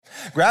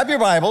Grab your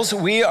Bibles.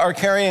 We are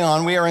carrying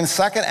on. We are in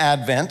Second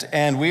Advent,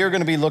 and we are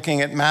going to be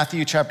looking at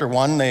Matthew chapter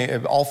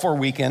 1, all 4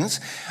 weekends.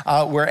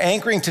 We're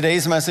anchoring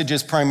today's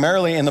messages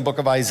primarily in the book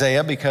of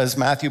Isaiah because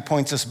Matthew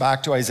points us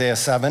back to Isaiah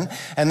 7.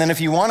 And then if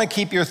you want to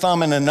keep your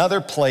thumb in another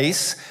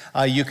place,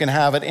 you can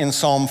have it in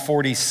Psalm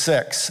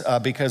 46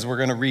 because we're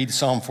going to read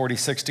Psalm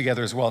 46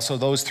 together as well. So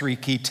those 3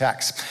 key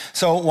texts.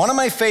 So one of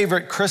my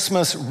favorite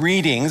Christmas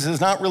readings is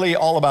not really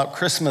all about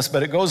Christmas,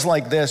 but it goes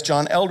like this.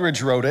 John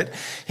Eldredge wrote it.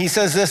 He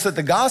says this, that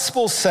the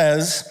gospel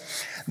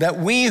says that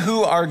we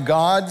who are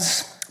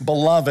God's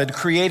beloved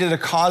created a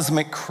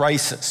cosmic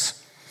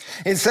crisis.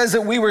 It says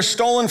that we were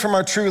stolen from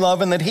our true love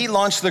and that he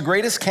launched the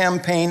greatest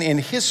campaign in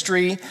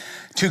history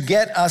to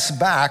get us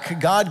back.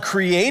 God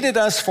created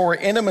us for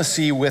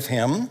intimacy with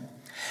him,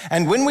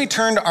 and when we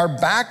turned our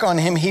back on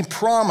him, he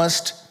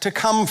promised to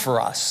come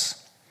for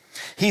us.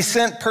 He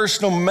sent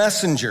personal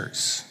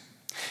messengers.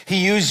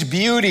 He used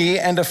beauty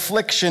and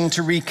affliction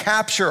to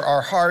recapture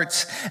our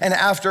hearts, and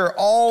after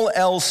all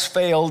else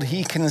failed,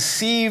 he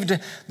conceived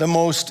the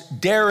most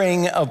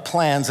daring of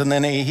plans. And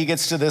then he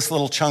gets to this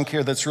little chunk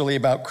here that's really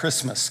about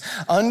Christmas.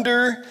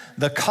 Under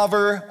the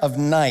cover of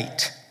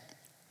night,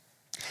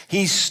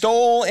 he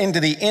stole into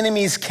the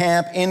enemy's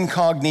camp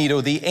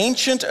incognito, the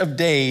Ancient of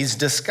Days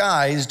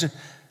disguised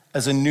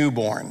as a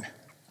newborn.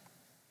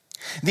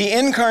 The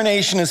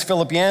incarnation, as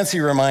Philip Yancey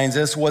reminds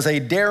us, was a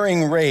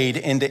daring raid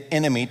into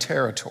enemy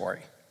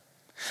territory.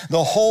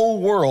 The whole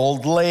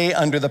world lay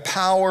under the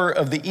power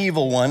of the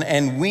evil one,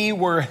 and we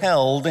were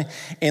held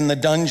in the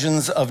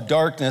dungeons of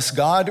darkness.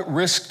 God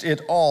risked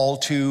it all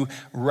to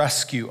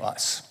rescue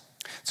us.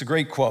 It's a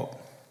great quote.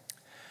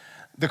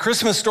 The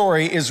Christmas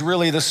story is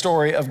really the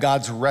story of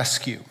God's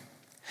rescue.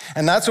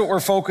 And that's what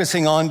we're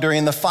focusing on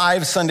during the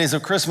 5 Sundays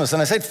of Christmas.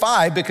 And I said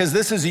 5 because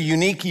this is a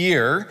unique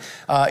year.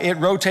 It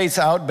rotates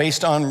out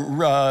based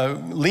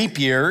on leap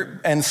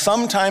year, and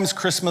sometimes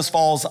Christmas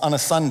falls on a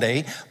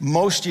Sunday.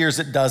 Most years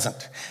it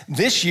doesn't.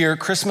 This year,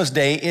 Christmas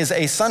Day is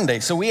a Sunday.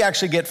 So we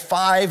actually get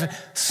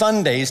 5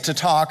 Sundays to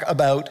talk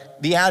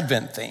about the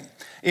Advent theme.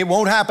 It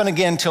won't happen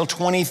again till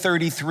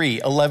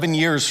 2033. 11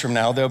 years from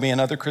now, there'll be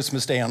another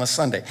Christmas Day on a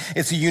Sunday.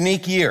 It's a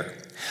unique year.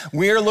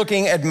 We're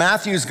looking at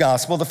Matthew's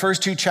gospel, the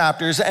first 2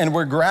 chapters, and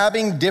we're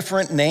grabbing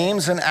different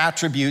names and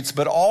attributes,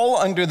 but all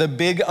under the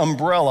big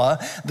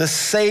umbrella, the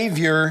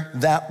Savior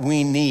that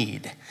we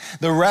need,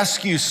 the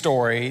rescue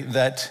story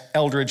that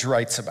Eldredge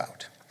writes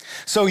about.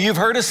 So you've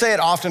heard us say it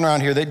often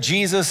around here that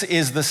Jesus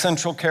is the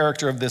central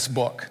character of this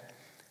book.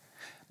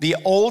 The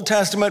Old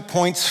Testament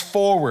points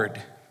forward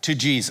to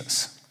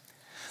Jesus.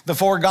 The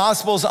 4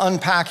 Gospels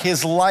unpack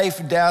his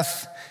life,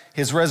 death,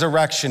 his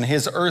resurrection,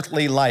 his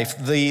earthly life.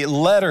 The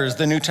letters,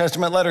 the New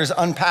Testament letters,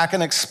 unpack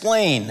and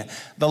explain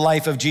the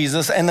life of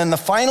Jesus. And then the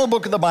final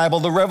book of the Bible,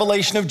 the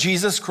revelation of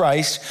Jesus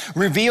Christ,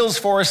 reveals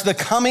for us the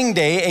coming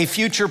day, a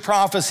future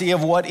prophecy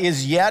of what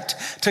is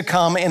yet to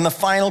come in the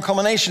final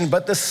culmination.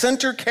 But the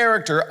center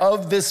character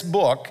of this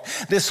book,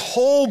 this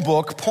whole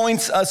book,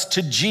 points us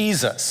to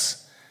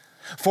Jesus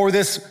for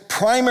this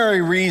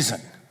primary reason,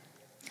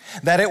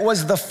 that it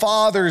was the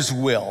Father's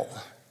will,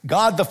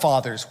 God the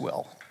Father's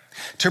will,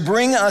 to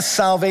bring us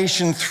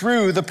salvation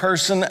through the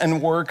person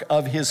and work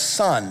of his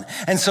Son.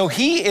 And so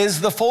he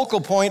is the focal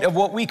point of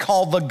what we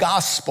call the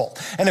gospel.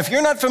 And if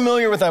you're not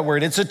familiar with that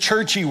word, it's a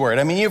churchy word.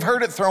 I mean, you've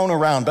heard it thrown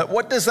around, but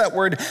what does that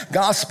word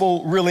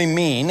gospel really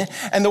mean?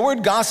 And the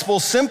word gospel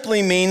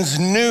simply means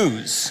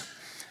news.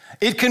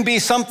 It can be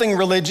something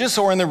religious,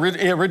 or in the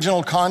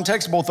original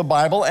context, both the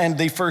Bible and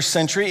the first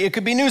century, it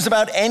could be news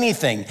about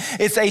anything.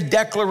 It's a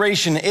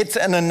declaration, it's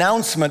an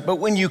announcement, but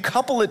when you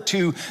couple it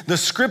to the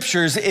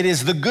scriptures, it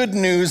is the good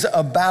news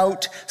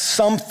about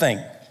something.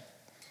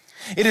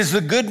 It is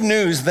the good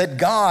news that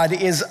God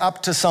is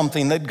up to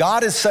something, that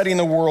God is setting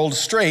the world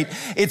straight.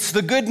 It's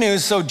the good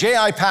news. So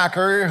J.I.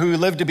 Packer, who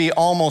lived to be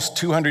almost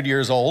 200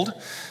 years old,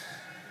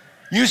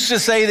 used to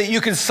say that you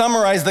could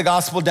summarize the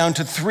gospel down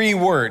to 3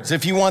 words.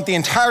 If you want the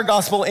entire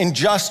gospel in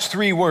just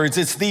 3 words,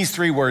 it's these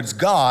 3 words: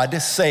 God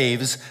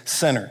saves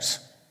sinners.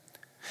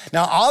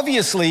 Now,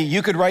 obviously,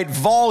 you could write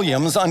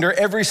volumes under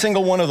every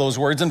single one of those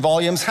words, and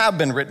volumes have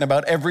been written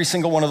about every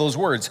single one of those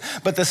words.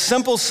 But the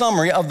simple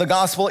summary of the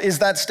gospel is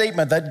that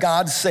statement that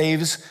God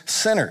saves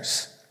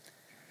sinners.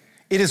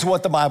 It is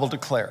what the Bible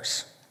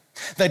declares.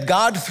 That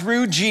God,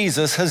 through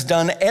Jesus, has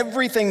done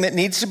everything that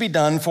needs to be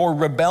done for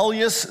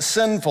rebellious,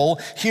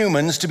 sinful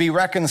humans to be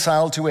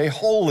reconciled to a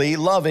holy,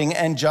 loving,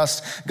 and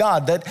just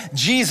God. That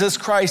Jesus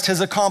Christ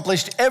has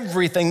accomplished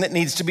everything that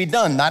needs to be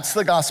done. That's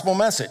the gospel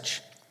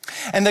message.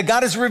 And that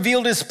God has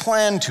revealed his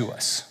plan to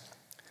us.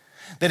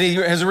 That he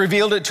has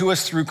revealed it to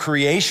us through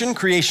creation.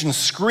 Creation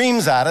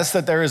screams at us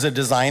that there is a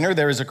designer,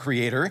 there is a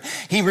creator.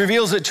 He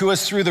reveals it to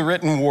us through the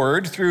written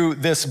word, through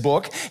this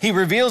book. He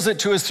reveals it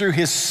to us through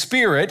his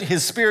Spirit.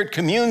 His Spirit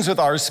communes with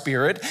our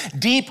spirit.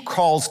 Deep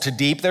calls to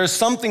deep. There's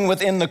something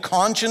within the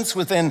conscience,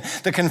 within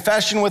the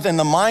confession, within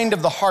the mind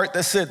of the heart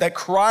that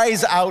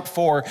cries out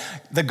for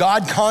the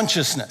God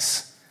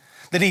consciousness.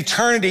 That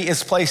eternity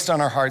is placed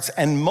on our hearts.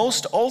 And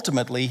most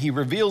ultimately, he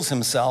reveals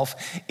himself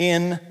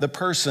in the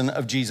person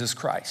of Jesus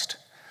Christ.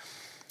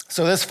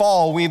 So this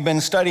fall, we've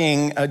been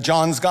studying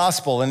John's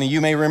Gospel, and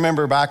you may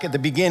remember back at the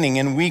beginning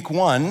in week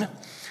 1,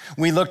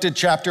 we looked at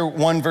chapter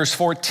 1, verse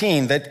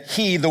 14, that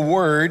he, the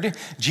Word,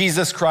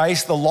 Jesus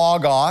Christ, the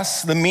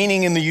Logos, the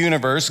meaning in the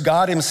universe,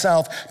 God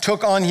himself,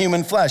 took on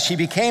human flesh. He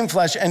became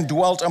flesh and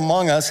dwelt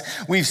among us.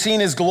 We've seen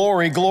his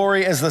glory,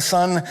 glory as the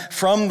Son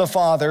from the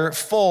Father,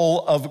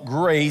 full of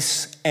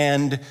grace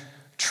and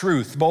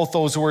truth. Both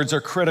those words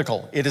are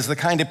critical. It is the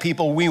kind of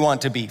people we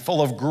want to be,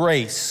 full of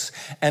grace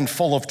and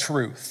full of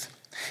truth.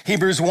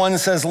 Hebrews 1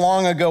 says,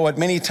 long ago, at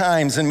many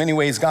times, in many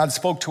ways, God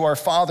spoke to our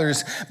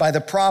fathers by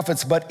the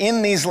prophets, but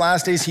in these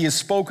last days, he has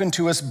spoken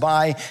to us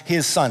by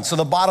his Son. So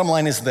the bottom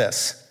line is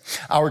this: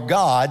 our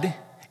God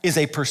is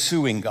a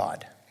pursuing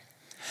God.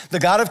 The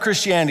God of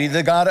Christianity,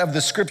 the God of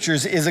the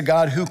Scriptures, is a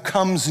God who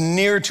comes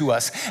near to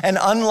us. And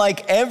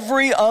unlike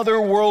every other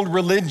world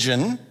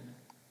religion,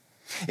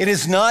 it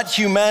is not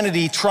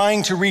humanity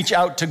trying to reach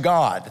out to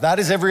God. That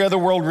is every other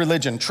world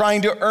religion,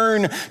 trying to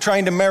earn,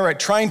 trying to merit,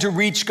 trying to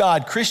reach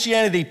God.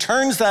 Christianity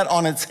turns that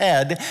on its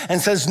head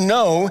and says,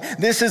 no,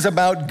 this is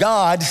about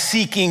God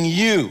seeking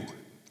you,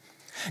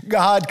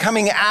 God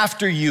coming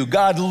after you,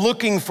 God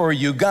looking for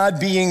you, God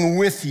being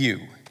with you,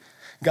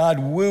 God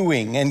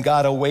wooing and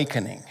God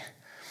awakening.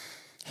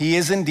 He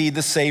is indeed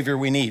the Savior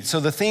we need. So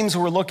the themes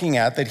we're looking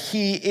at, that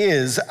he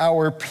is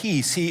our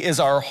peace, he is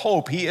our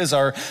hope, he is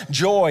our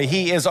joy,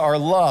 he is our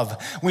love.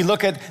 We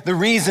look at the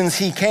reasons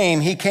he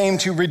came. He came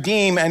to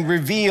redeem and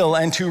reveal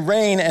and to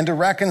reign and to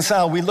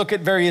reconcile. We look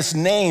at various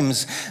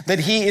names, that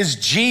he is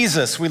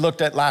Jesus, we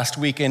looked at last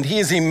weekend. He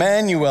is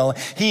Emmanuel,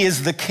 he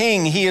is the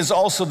King, he is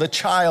also the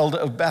child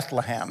of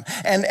Bethlehem,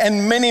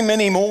 and many,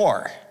 many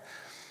more.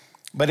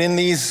 But in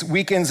these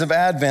weekends of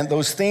Advent,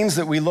 those themes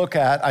that we look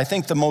at, I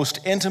think the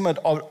most intimate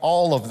of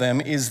all of them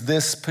is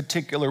this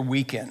particular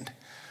weekend.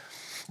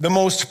 The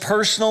most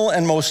personal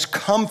and most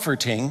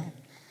comforting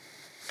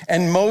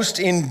and most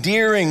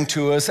endearing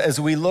to us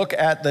as we look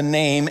at the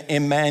name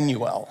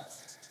Emmanuel,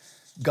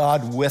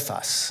 God with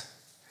us.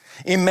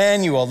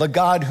 Emmanuel, the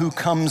God who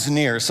comes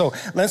near. So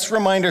let's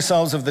remind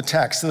ourselves of the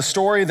text. The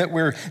story that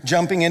we're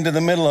jumping into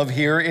the middle of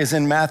here is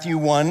in Matthew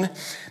 1,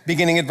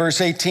 beginning at verse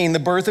 18. The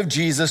birth of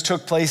Jesus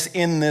took place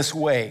in this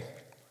way.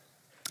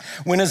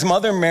 When his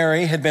mother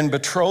Mary had been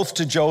betrothed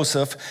to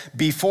Joseph,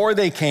 before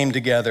they came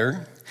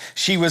together,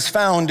 she was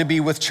found to be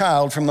with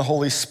child from the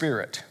Holy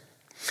Spirit.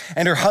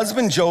 And her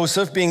husband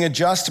Joseph, being a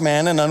just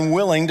man and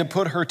unwilling to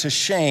put her to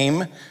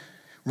shame,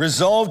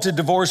 resolved to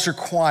divorce her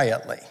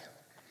quietly.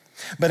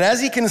 But as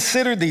he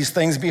considered these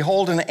things,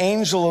 behold, an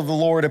angel of the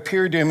Lord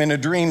appeared to him in a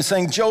dream,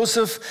 saying,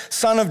 Joseph,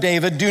 son of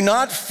David, do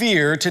not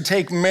fear to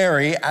take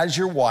Mary as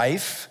your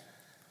wife,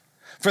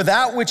 for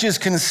that which is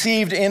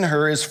conceived in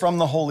her is from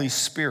the Holy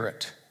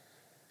Spirit.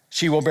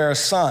 She will bear a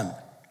son.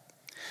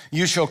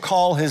 You shall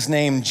call his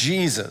name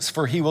Jesus,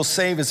 for he will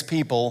save his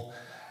people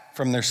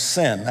from their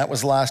sin. That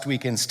was last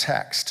weekend's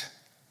text.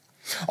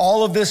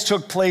 All of this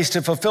took place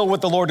to fulfill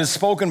what the Lord has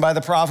spoken by the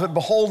prophet.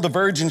 Behold, the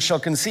virgin shall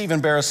conceive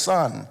and bear a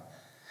son,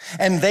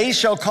 and they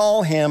shall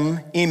call him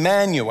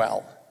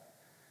Emmanuel,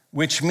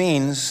 which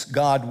means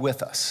God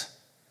with us.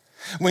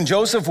 When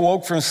Joseph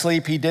woke from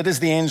sleep, he did as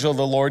the angel of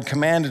the Lord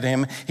commanded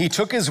him. He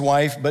took his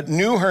wife, but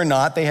knew her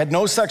not. They had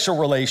no sexual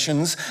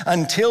relations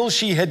until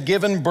she had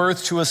given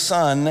birth to a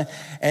son,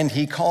 and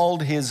he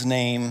called his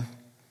name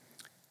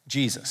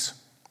Jesus.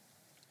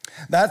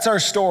 That's our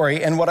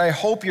story, and what I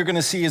hope you're going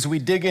to see as we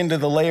dig into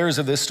the layers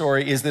of this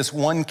story is this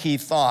one key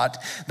thought,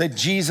 that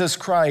Jesus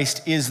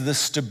Christ is the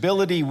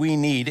stability we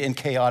need in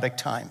chaotic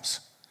times.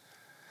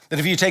 That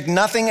if you take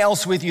nothing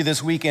else with you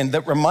this weekend,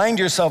 that remind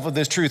yourself of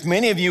this truth.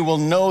 Many of you will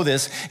know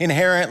this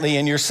inherently,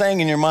 and you're saying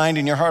in your mind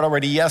and your heart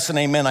already, yes and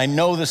amen, I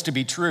know this to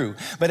be true.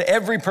 But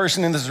every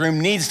person in this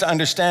room needs to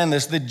understand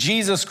this, that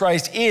Jesus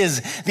Christ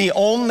is the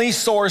only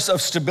source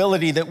of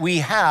stability that we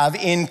have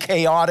in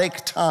chaotic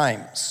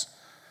times.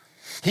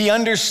 He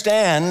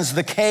understands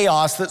the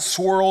chaos that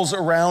swirls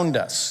around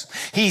us.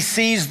 He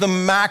sees the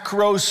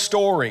macro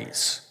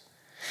stories.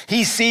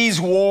 He sees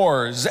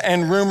wars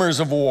and rumors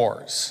of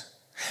wars.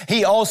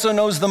 He also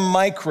knows the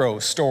micro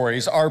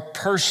stories, our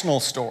personal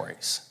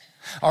stories,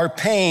 our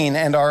pain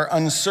and our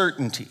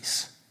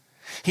uncertainties.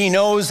 He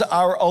knows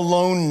our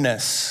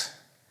aloneness.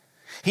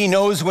 He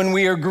knows when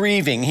we are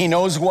grieving. He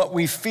knows what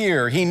we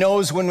fear. He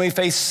knows when we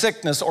face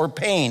sickness or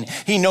pain.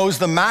 He knows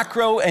the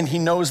macro and he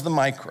knows the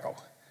micro.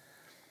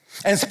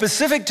 And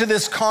specific to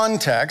this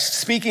context,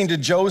 speaking to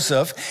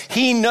Joseph,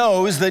 he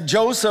knows that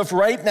Joseph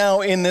right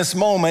now in this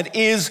moment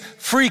is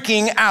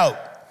freaking out.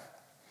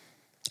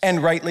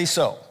 And rightly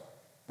so,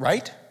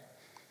 right?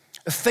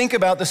 Think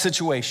about the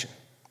situation.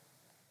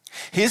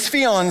 His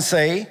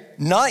fiancée,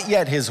 not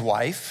yet his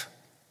wife,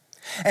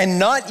 and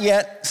not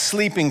yet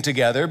sleeping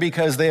together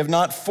because they have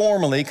not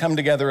formally come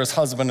together as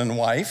husband and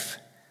wife,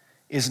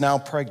 is now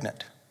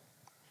pregnant.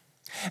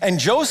 And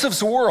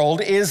Joseph's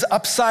world is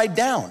upside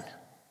down.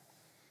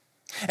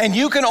 And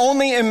you can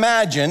only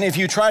imagine, if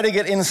you try to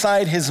get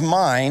inside his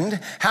mind,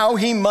 how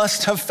he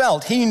must have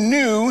felt. He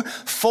knew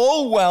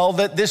full well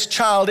that this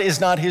child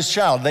is not his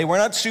child. They were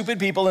not stupid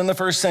people in the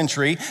first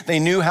century. They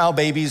knew how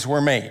babies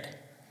were made.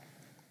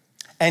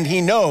 And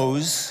he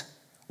knows,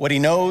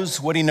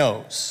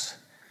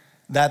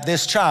 that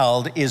this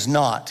child is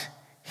not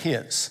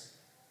his.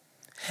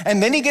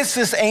 And then he gets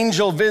this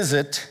angel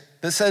visit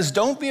that says,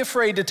 don't be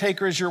afraid to take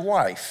her as your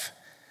wife.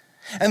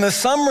 And the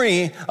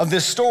summary of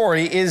this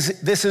story is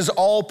this is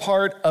all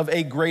part of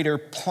a greater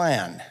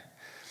plan.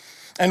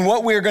 And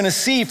what we're going to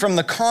see from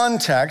the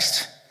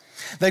context,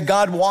 that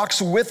God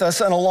walks with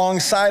us and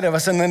alongside of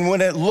us, and then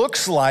when it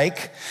looks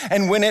like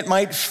and when it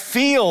might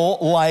feel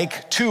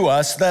like to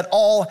us that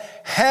all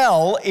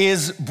hell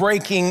is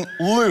breaking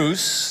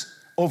loose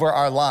over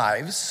our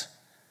lives,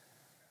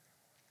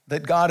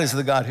 that God is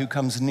the God who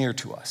comes near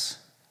to us.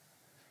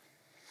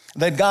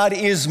 That God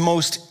is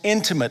most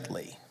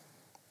intimately,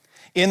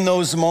 in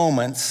those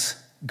moments,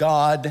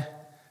 God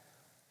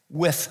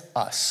with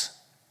us.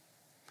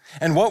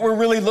 And what we're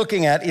really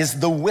looking at is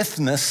the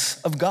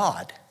withness of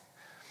God.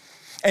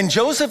 And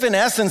Joseph, in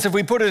essence, if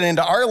we put it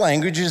into our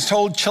language, is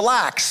told,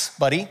 chillax,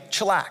 buddy,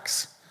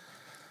 chillax.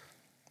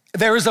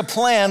 There is a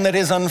plan that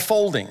is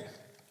unfolding.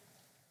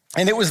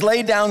 And it was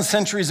laid down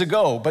centuries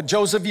ago. But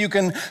Joseph, you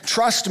can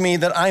trust me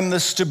that I'm the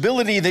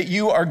stability that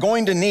you are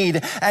going to need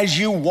as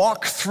you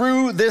walk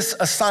through this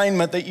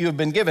assignment that you have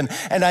been given.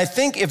 And I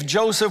think if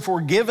Joseph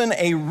were given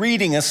a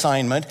reading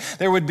assignment,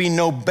 there would be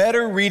no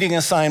better reading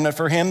assignment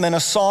for him than a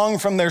song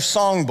from their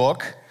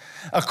songbook,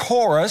 a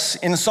chorus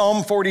in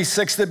Psalm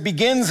 46 that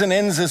begins and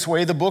ends this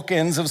way, the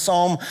bookends of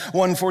Psalm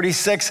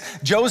 146.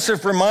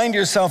 Joseph, remind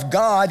yourself,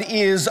 God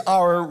is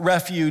our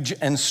refuge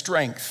and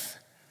strength.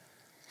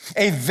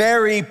 A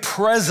very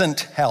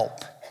present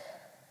help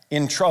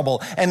in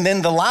trouble. And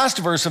then the last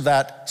verse of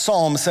that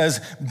psalm says,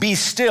 be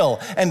still.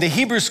 And the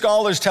Hebrew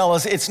scholars tell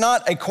us it's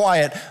not a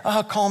quiet,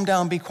 calm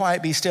down, be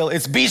quiet, be still.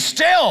 It's be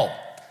still.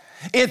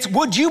 It's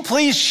would you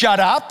please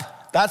shut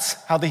up? That's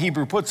how the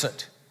Hebrew puts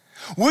it.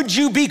 Would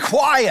you be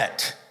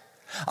quiet?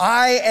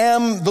 I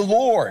am the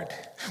Lord.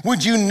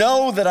 Would you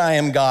know that I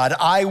am God?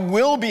 I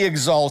will be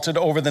exalted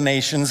over the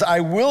nations. I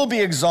will be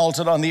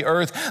exalted on the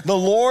earth. The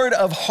Lord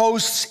of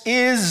hosts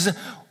is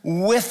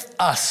with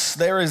us.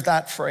 There is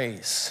that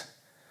phrase.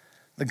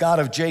 The God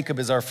of Jacob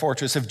is our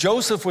fortress. If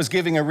Joseph was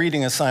giving a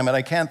reading assignment,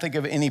 I can't think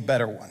of any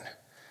better one.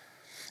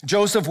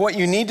 Joseph, what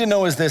you need to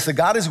know is this, that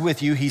God is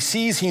with you. He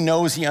sees, he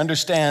knows, he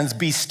understands.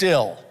 Be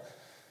still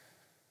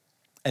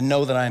and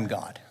know that I am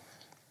God.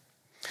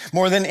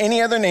 More than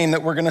any other name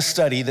that we're going to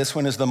study, this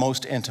one is the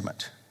most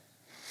intimate.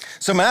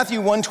 So Matthew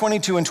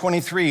 1:22 and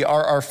 23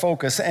 are our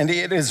focus, and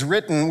it is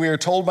written, we are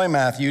told by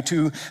Matthew,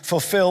 to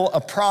fulfill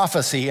a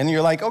prophecy. And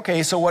you're like,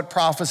 okay, so what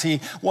prophecy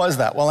was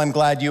that? Well, I'm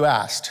glad you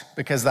asked,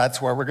 because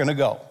that's where we're going to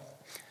go.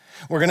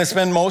 We're going to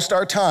spend most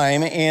our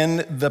time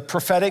in the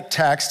prophetic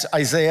text,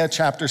 Isaiah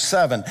chapter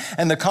 7,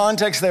 and the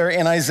context there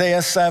in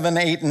Isaiah 7,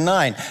 8, and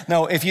 9.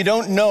 Now, if you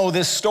don't know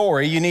this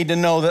story, you need to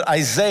know that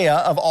Isaiah,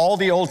 of all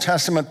the Old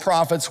Testament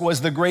prophets,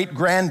 was the great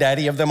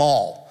granddaddy of them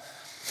all.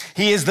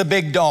 He is the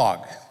big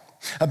dog.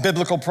 A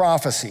biblical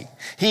prophecy.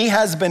 He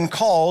has been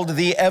called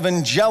the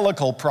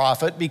evangelical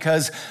prophet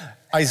because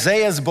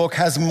Isaiah's book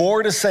has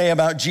more to say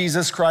about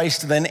Jesus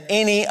Christ than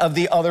any of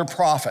the other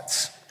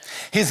prophets.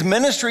 His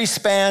ministry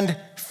spanned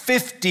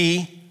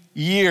 50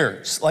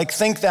 years. Like,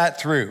 think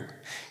that through.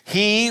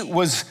 He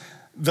was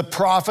the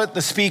prophet,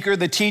 the speaker,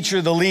 the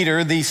teacher, the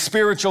leader, the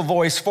spiritual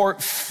voice for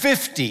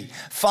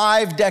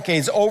 5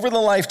 decades, over the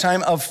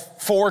lifetime of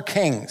 4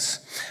 kings.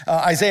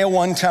 Isaiah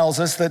 1 tells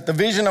us that the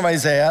vision of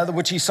Isaiah,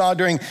 which he saw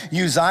during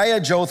Uzziah,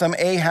 Jotham,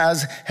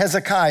 Ahaz,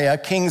 Hezekiah,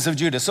 kings of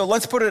Judah. So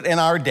let's put it in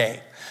our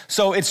day.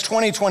 So it's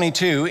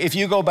 2022. If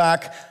you go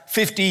back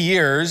 50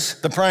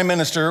 years, the prime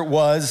minister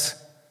was,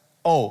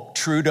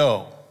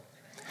 Trudeau.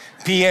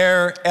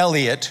 Pierre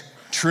Elliott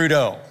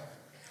Trudeau.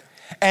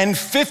 And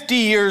 50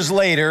 years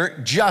later,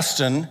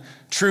 Justin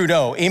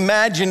Trudeau.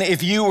 Imagine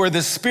if you were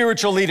the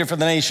spiritual leader for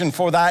the nation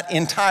for that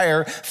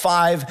entire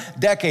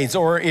 5 decades.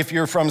 Or if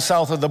you're from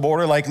south of the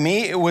border like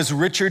me, it was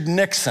Richard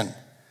Nixon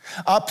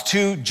up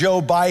to Joe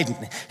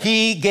Biden.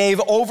 He gave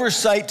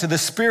oversight to the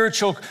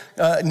spiritual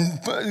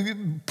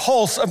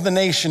pulse of the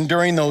nation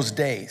during those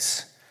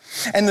days.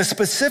 And the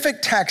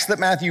specific text that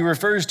Matthew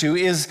refers to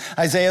is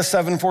Isaiah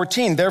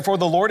 7:14. Therefore,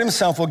 the Lord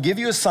himself will give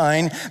you a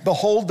sign.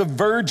 Behold, the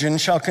virgin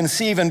shall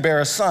conceive and bear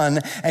a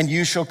son, and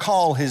you shall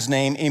call his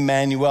name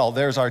Emmanuel.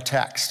 There's our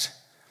text.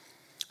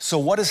 So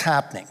what is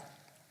happening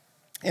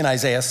in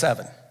Isaiah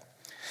 7?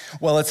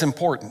 Well, it's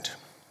important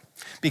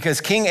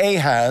because King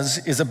Ahaz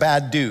is a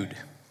bad dude.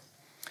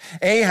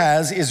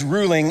 Ahaz is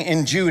ruling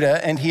in Judah,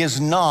 and he is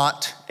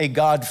not a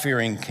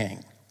God-fearing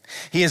king.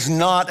 He is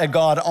not a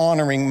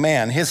God-honoring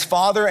man. His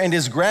father and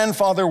his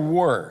grandfather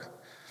were.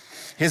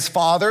 His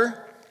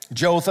father,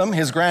 Jotham,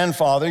 his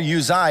grandfather,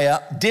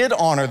 Uzziah, did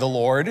honor the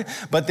Lord,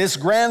 but this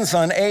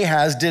grandson,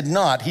 Ahaz, did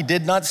not. He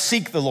did not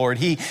seek the Lord.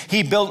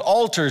 He built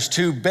altars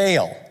to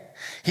Baal.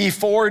 He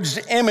forged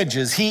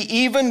images. He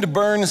even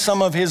burned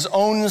some of his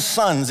own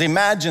sons.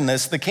 Imagine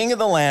this, the king of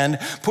the land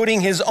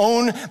putting his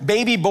own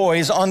baby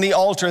boys on the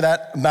altar,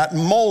 that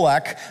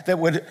Molech that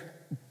would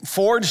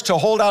forge to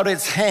hold out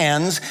its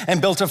hands,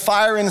 and built a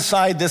fire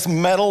inside this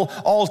metal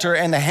altar,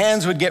 and the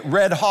hands would get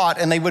red hot,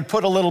 and they would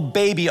put a little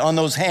baby on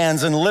those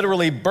hands and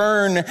literally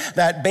burn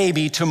that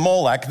baby to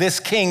Molech. This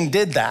king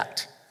did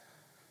that.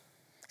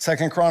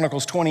 2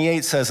 Chronicles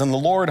 28 says, "And the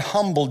Lord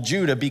humbled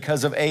Judah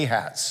because of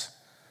Ahaz.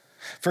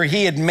 For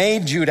he had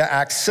made Judah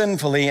act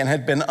sinfully and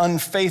had been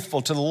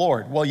unfaithful to the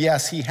Lord." Well,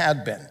 yes, he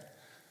had been.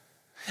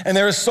 And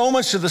there is so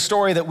much to the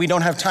story that we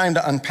don't have time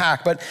to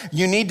unpack, but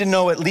you need to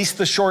know at least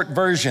the short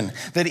version,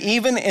 that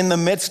even in the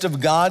midst of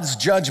God's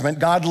judgment,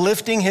 God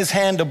lifting his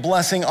hand of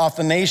blessing off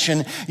the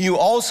nation, you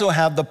also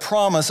have the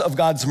promise of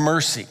God's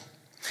mercy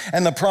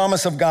and the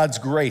promise of God's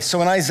grace.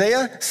 So in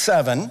Isaiah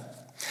 7,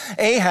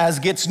 Ahaz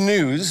gets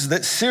news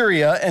that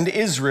Syria and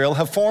Israel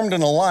have formed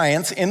an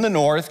alliance in the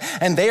north,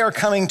 and they are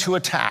coming to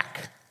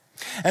attack.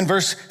 And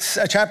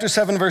chapter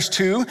 7, verse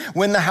 2,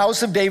 when the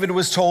house of David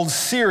was told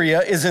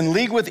Syria is in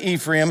league with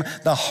Ephraim,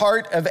 the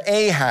heart of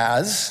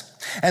Ahaz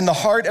and the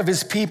heart of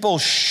his people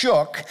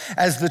shook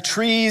as the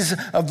trees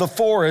of the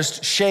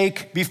forest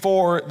shake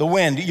before the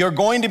wind. You're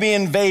going to be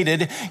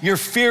invaded. You're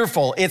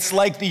fearful. It's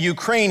like the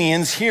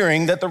Ukrainians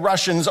hearing that the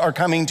Russians are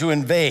coming to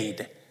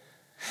invade.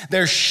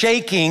 They're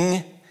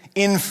shaking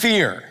in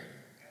fear.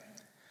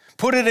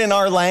 Put it in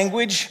our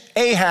language,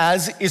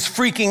 Ahaz is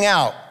freaking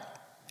out,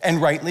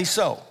 and rightly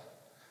so.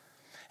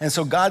 And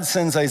so God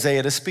sends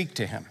Isaiah to speak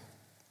to him.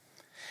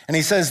 And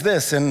he says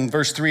this in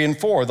verse 3 and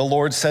 4, "The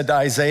Lord said to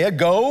Isaiah,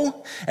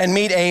 go and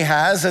meet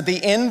Ahaz at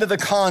the end of the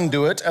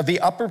conduit of the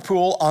upper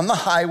pool on the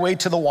highway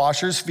to the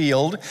washer's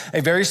field,"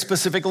 a very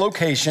specific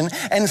location,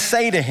 "and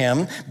say to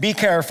him, be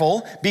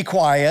careful, be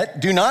quiet,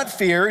 do not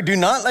fear, do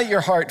not let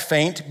your heart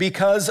faint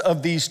because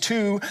of these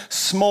two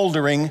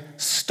smoldering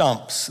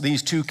stumps,"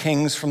 these two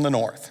kings from the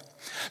north.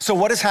 So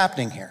what is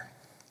happening here?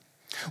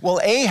 Well,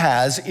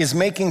 Ahaz is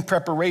making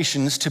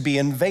preparations to be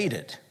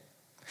invaded.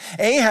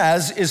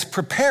 Ahaz is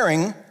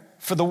preparing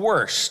for the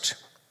worst.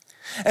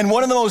 And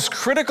one of the most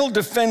critical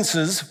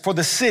defenses for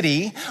the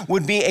city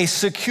would be a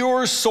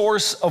secure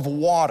source of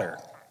water.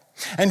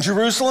 And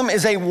Jerusalem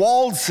is a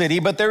walled city,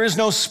 but there is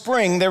no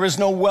spring, there is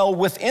no well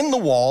within the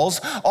walls.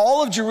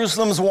 All of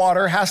Jerusalem's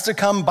water has to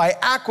come by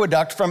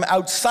aqueduct from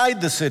outside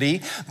the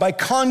city, by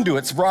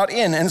conduits brought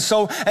in. And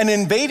so an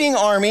invading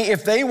army,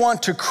 if they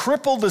want to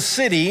cripple the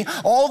city,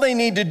 all they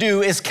need to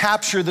do is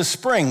capture the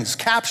springs,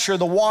 capture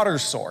the water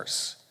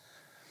source.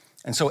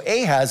 And so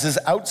Ahaz is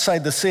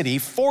outside the city,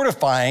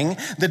 fortifying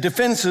the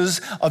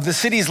defenses of the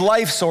city's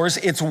life source,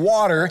 its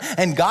water,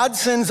 and God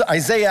sends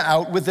Isaiah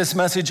out with this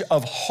message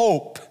of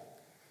hope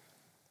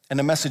and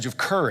a message of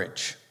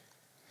courage.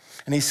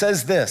 And he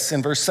says this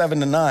in verse 7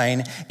 to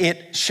 9,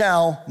 "It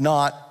shall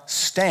not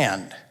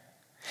stand.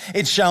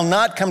 It shall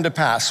not come to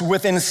pass.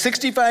 Within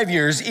 65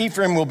 years,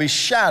 Ephraim will be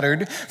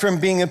shattered from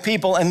being a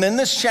people." And then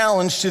this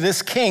challenge to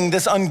this king,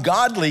 this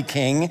ungodly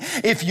king,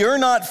 if you're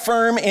not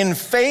firm in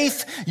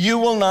faith, you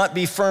will not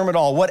be firm at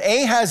all. What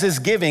Ahaz is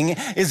giving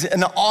is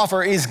an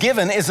offer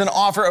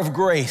of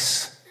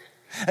grace.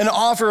 An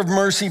offer of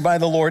mercy by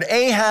the Lord.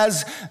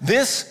 Ahaz,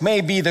 this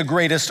may be the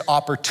greatest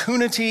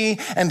opportunity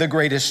and the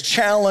greatest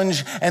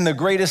challenge and the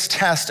greatest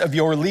test of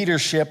your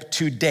leadership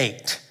to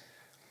date.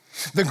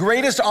 The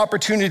greatest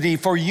opportunity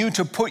for you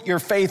to put your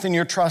faith and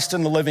your trust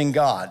in the living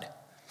God.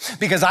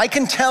 Because I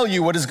can tell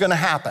you what is going to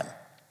happen.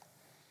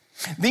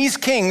 These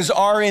kings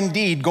are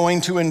indeed going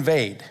to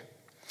invade,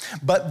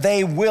 but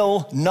they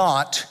will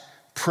not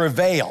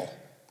prevail.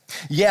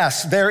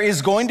 Yes, there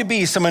is going to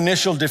be some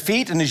initial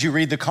defeat, and as you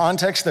read the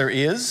context, there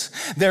is.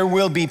 There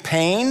will be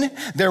pain,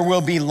 there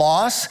will be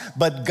loss,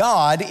 but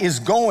God is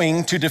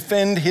going to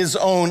defend his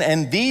own,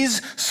 and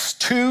these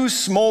two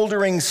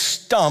smoldering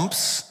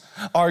stumps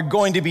are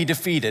going to be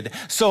defeated.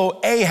 So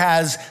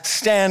Ahaz,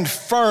 stand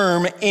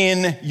firm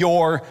in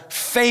your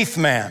faith,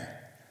 man.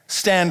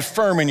 Stand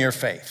firm in your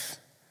faith.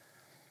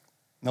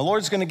 And the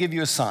Lord's going to give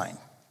you a sign.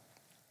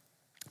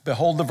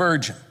 "Behold, the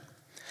virgin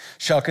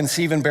shall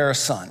conceive and bear a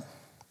son,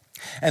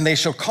 and they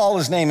shall call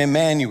his name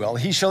Emmanuel.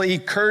 He shall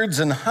eat curds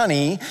and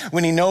honey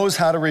when he knows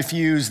how to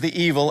refuse the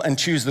evil and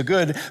choose the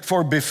good.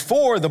 For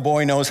before the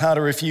boy knows how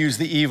to refuse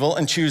the evil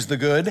and choose the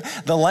good,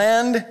 the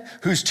land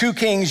whose two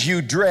kings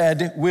you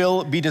dread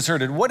will be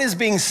deserted." What is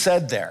being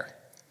said there?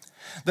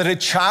 That a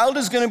child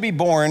is going to be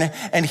born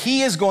and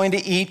he is going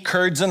to eat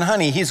curds and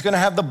honey. He's going to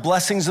have the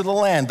blessings of the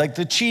land, like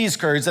the cheese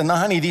curds and the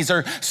honey. These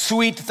are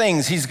sweet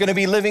things. He's going to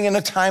be living in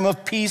a time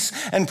of peace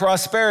and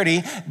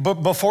prosperity,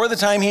 but before the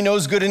time he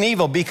knows good and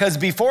evil, because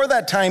before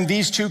that time,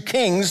 these two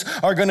kings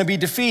are going to be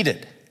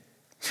defeated.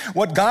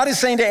 What God is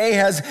saying to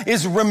Ahaz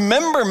is,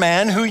 remember,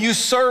 man, who you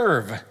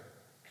serve.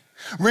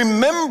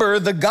 Remember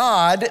the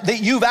God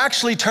that you've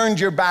actually turned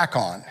your back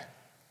on.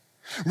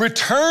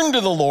 Return to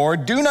the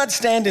Lord. Do not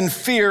stand in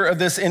fear of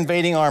this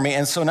invading army.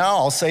 And so now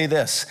I'll say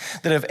this,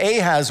 that if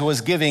Ahaz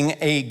was given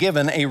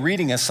a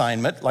reading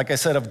assignment, like I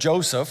said, of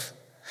Joseph,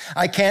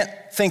 I can't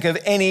think of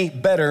any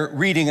better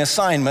reading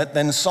assignment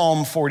than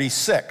Psalm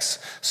 46.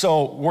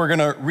 So we're going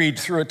to read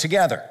through it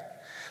together.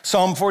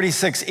 Psalm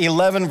 46,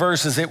 11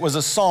 verses. It was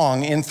a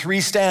song in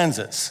 3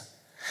 stanzas.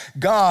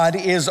 God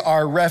is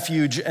our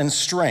refuge and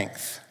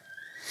strength,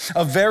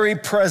 a very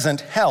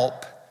present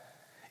help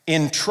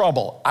in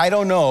trouble. I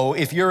don't know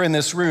if you're in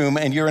this room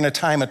and you're in a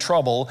time of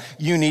trouble,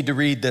 you need to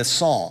read this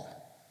psalm.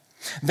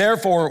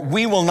 Therefore,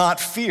 we will not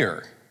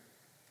fear.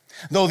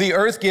 Though the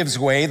earth gives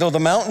way, though the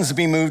mountains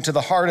be moved to the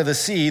heart of the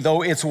sea,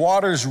 though its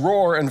waters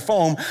roar and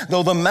foam,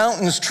 though the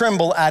mountains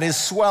tremble at its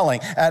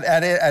swelling,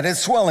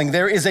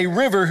 there is a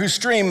river whose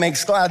stream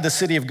makes glad the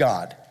city of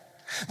God,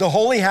 the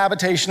holy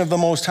habitation of the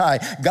Most High.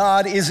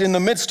 God is in the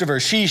midst of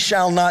her. She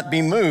shall not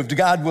be moved.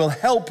 God will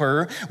help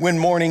her when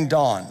morning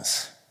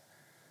dawns.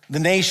 The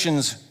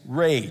nations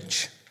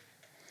rage.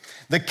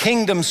 The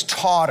kingdoms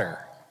totter.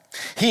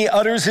 He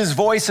utters his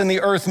voice and the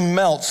earth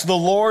melts. The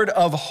Lord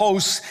of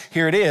hosts,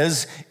 here it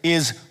is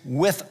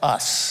with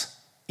us.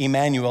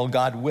 Emmanuel,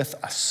 God with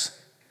us.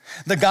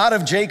 The God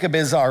of Jacob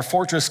is our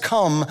fortress.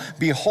 Come,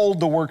 behold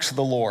the works of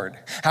the Lord,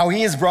 how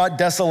he has brought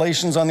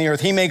desolations on the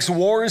earth. He makes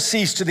wars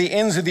cease to the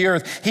ends of the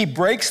earth. He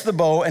breaks the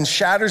bow and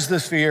shatters the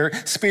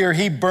spear.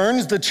 He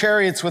burns the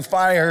chariots with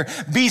fire.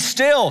 Be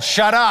still,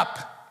 shut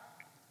up.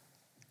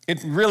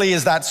 It really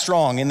is that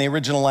strong in the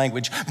original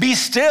language. Be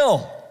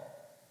still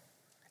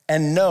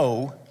and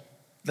know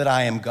that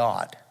I am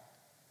God.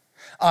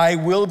 I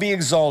will be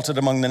exalted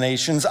among the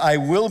nations. I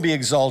will be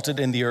exalted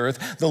in the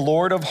earth. The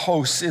Lord of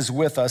hosts is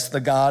with us. The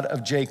God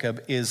of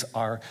Jacob is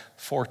our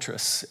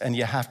fortress. And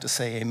you have to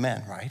say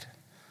amen, right?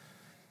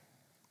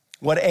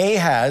 What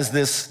Ahaz,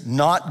 this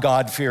not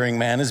God-fearing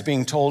man, is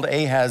being told,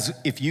 Ahaz,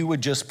 if you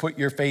would just put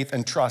your faith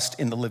and trust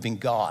in the living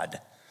God,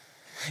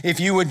 if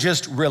you would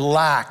just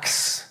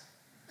relax,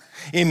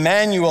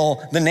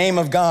 Emmanuel, the name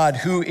of God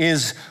who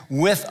is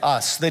with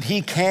us, that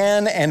he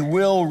can and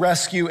will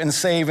rescue and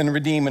save and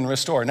redeem and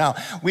restore. Now,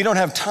 we don't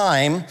have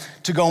time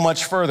to go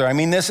much further. I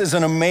mean, this is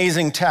an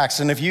amazing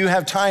text. And if you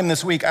have time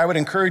this week, I would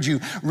encourage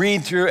you,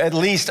 read through at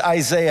least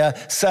Isaiah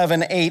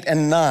 7, 8,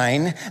 and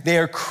 9. They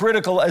are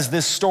critical as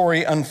this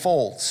story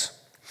unfolds.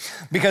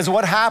 Because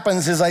what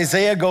happens is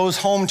Isaiah goes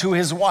home to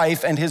his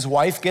wife and his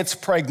wife gets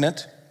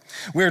pregnant.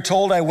 We're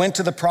told, I went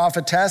to the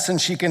prophetess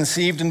and she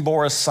conceived and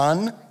bore a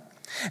son.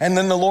 And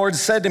then the Lord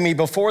said to me,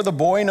 before the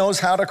boy knows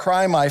how to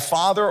cry, my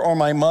father or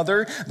my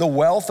mother, the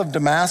wealth of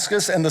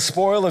Damascus and the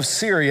spoil of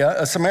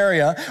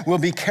Samaria will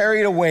be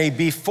carried away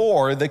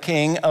before the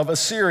king of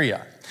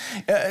Assyria.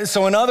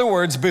 So in other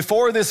words,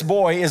 before this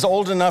boy is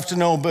old enough to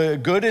know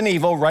good and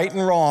evil, right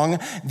and wrong,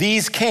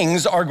 these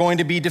kings are going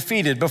to be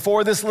defeated.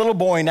 Before this little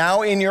boy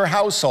now in your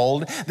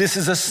household, this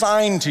is a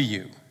sign to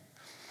you.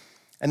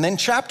 And then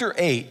chapter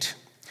 8,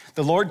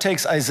 the Lord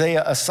takes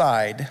Isaiah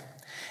aside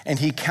and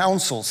he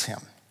counsels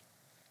him.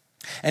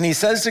 And he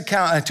says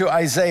to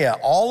Isaiah,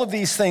 all of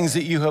these things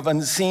that you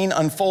have seen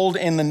unfold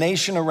in the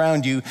nation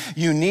around you,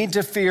 you need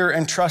to fear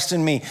and trust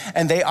in me.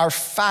 And they are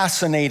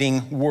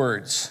fascinating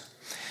words.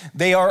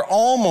 They are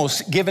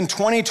almost, given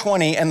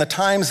 2020 and the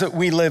times that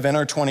we live in,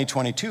 or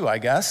 2022, I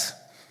guess.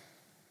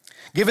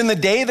 Given the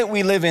day that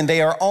we live in,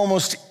 they are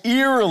almost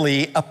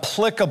eerily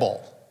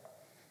applicable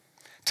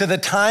to the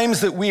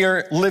times that we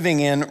are living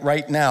in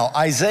right now.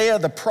 Isaiah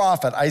the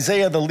prophet,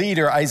 Isaiah the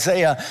leader,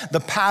 Isaiah the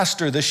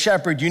pastor, the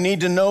shepherd, you need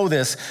to know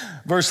this.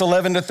 Verse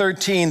 11 to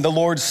 13, the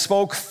Lord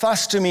spoke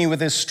thus to me with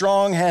his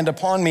strong hand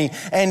upon me,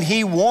 and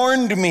he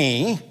warned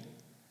me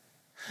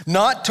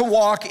not to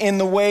walk in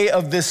the way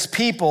of this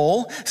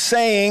people,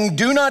 saying,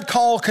 do not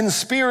call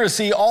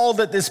conspiracy all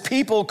that this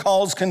people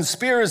calls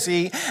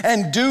conspiracy,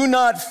 and do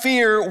not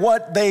fear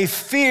what they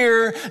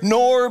fear,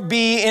 nor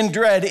be in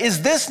dread.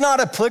 Is this not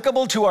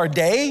applicable to our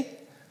day?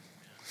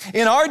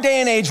 In our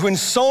day and age, when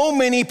so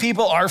many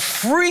people are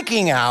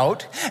freaking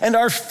out and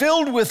are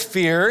filled with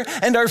fear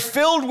and are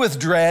filled with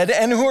dread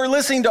and who are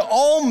listening to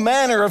all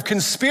manner of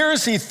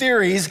conspiracy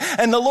theories,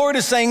 and the Lord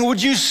is saying,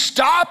 would you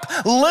stop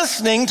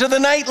listening to the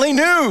nightly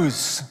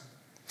news?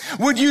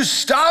 Would you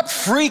stop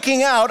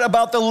freaking out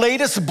about the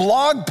latest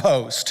blog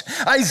post?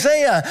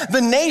 Isaiah,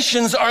 the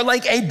nations are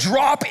like a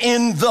drop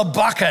in the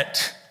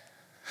bucket.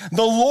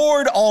 The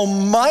Lord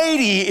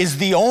Almighty is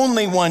the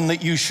only one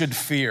that you should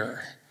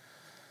fear.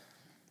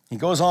 He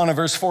goes on in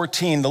verse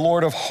 14, the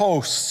Lord of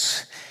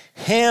hosts,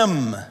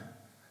 him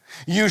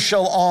you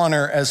shall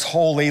honor as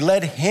holy.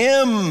 Let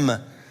him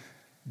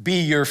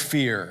be your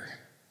fear.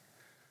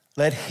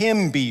 Let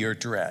him be your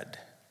dread.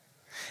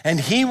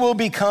 And he will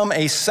become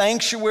a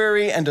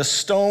sanctuary and a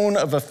stone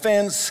of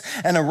offense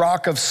and a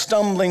rock of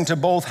stumbling to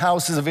both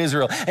houses of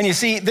Israel. And you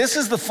see, this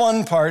is the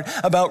fun part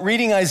about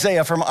reading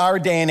Isaiah from our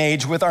day and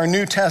age with our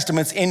New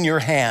Testaments in your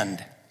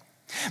hand.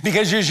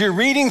 Because as you're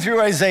reading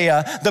through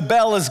Isaiah, the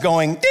bell is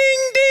going ding,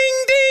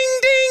 ding, ding,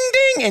 ding,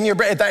 ding in your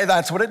brain.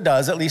 That's what it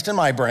does, at least in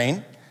my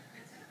brain.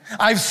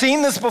 I've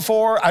seen this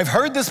before. I've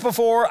heard this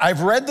before.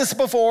 I've read this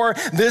before.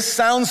 This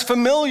sounds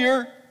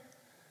familiar.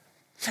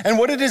 And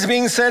what it is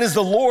being said is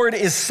the Lord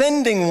is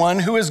sending one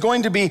who is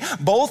going to be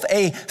both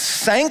a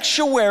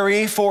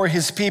sanctuary for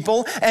his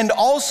people and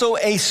also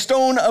a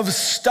stone of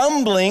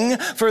stumbling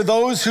for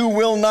those who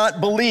will not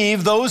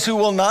believe, those who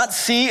will not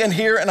see and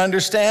hear and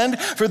understand,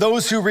 for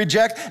those who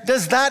reject.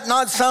 Does that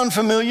not sound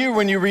familiar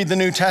when you read the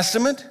New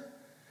Testament?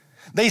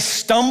 They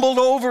stumbled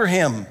over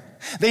him.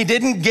 They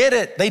didn't get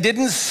it. They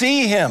didn't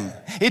see him.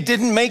 It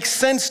didn't make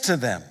sense to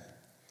them.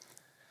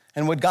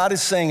 And what God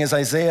is saying is,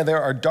 Isaiah,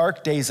 there are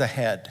dark days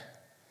ahead.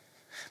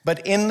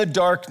 But in the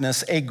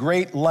darkness, a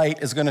great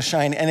light is going to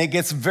shine. And it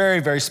gets very,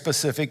 very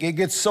specific. It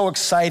gets so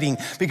exciting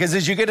because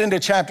as you get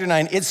into chapter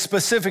 9, it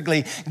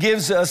specifically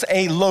gives us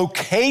a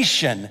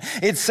location.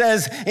 It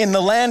says, in the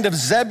land of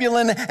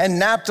Zebulun and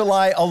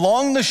Naphtali,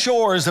 along the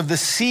shores of the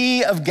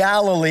Sea of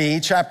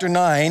Galilee, chapter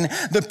 9,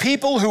 the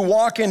people who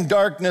walk in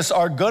darkness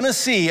are going to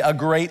see a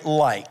great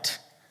light.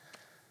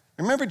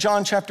 Remember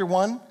John chapter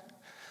 1?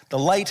 The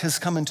light has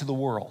come into the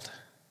world.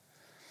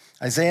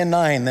 Isaiah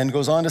 9 then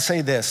goes on to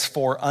say this,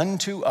 for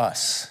unto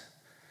us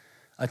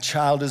a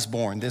child is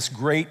born, this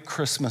great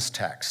Christmas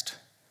text.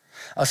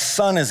 A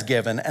son is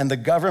given, and the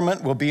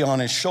government will be on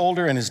his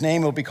shoulder, and his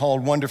name will be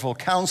called Wonderful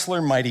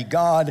Counselor, Mighty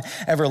God,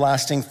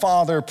 Everlasting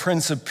Father,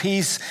 Prince of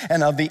Peace,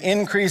 and of the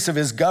increase of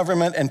his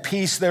government and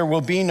peace there will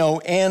be no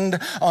end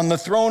on the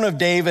throne of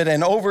David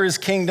and over his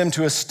kingdom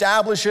to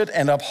establish it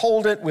and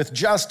uphold it with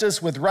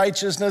justice, with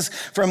righteousness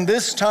from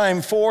this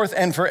time forth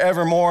and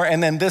forevermore.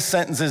 And then this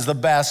sentence is the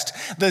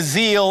best. The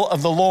zeal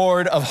of the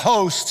Lord of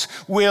hosts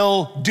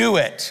will do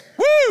it.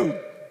 Woo!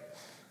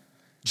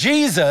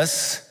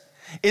 Jesus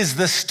is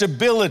the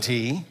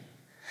stability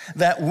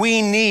that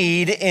we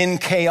need in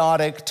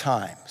chaotic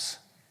times.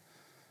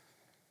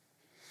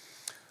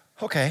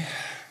 Okay,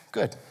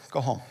 good.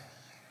 Go home.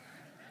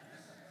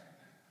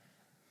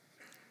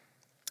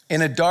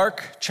 In a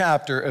dark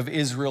chapter of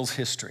Israel's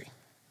history,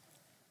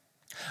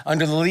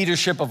 under the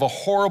leadership of a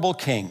horrible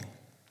king,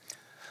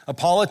 a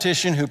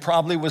politician who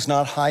probably was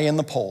not high in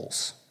the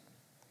polls,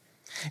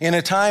 in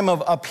a time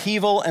of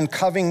upheaval and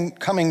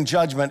coming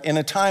judgment, in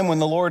a time when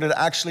the Lord had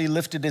actually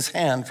lifted his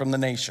hand from the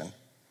nation,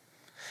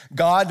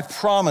 God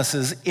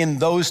promises in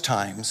those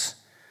times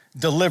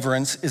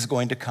deliverance is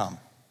going to come.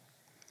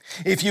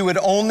 If you would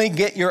only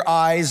get your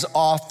eyes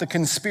off the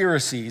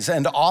conspiracies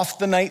and off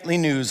the nightly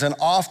news and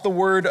off the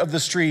word of the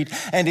street,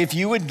 and if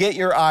you would get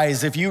your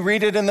eyes, if you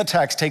read it in the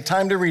text, take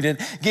time to read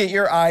it, get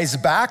your eyes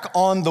back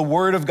on the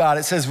word of God.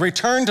 It says,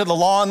 return to the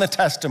law and the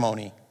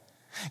testimony.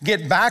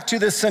 Get back to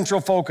this central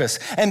focus.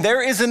 And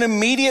there is an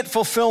immediate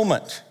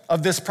fulfillment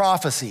of this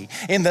prophecy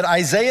in that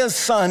Isaiah's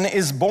son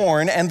is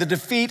born and the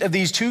defeat of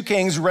these two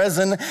kings,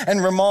 Rezin and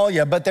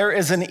Remaliah. But there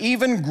is an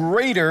even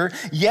greater,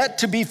 yet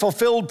to be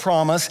fulfilled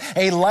promise.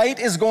 A light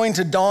is going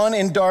to dawn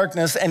in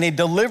darkness and a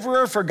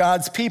deliverer for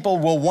God's people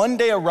will one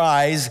day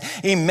arise,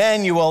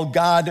 Emmanuel,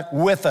 God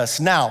with us.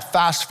 Now,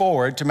 fast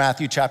forward to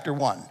Matthew chapter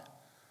 1.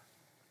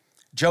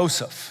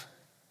 Joseph,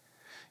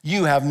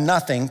 you have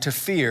nothing to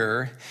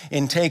fear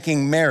in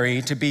taking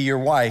Mary to be your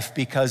wife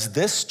because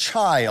this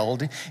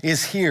child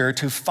is here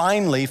to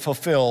finally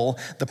fulfill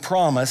the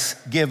promise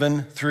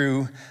given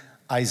through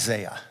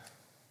Isaiah.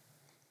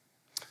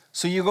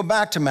 So you go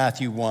back to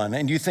Matthew 1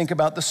 and you think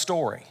about the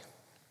story.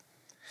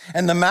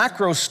 And the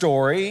macro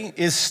story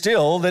is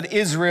still that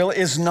Israel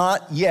is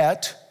not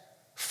yet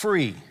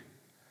free.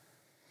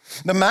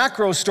 The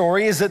macro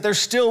story is that they're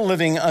still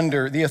living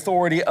under the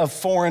authority of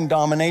foreign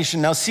domination.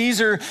 Now,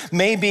 Caesar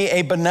may be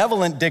a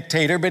benevolent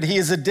dictator, but he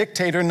is a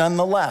dictator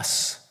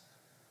nonetheless.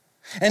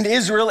 And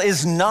Israel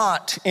is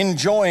not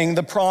enjoying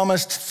the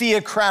promised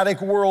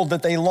theocratic world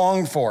that they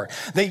longed for,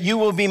 that you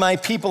will be my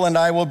people and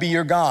I will be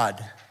your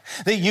God.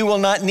 That you will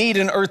not need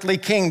an earthly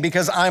king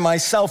because I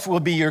myself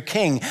will be your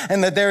king.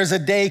 And that there is a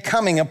day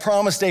coming, a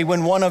promised day,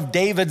 when one of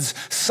David's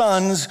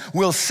sons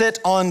will sit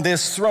on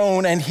this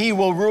throne and he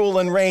will rule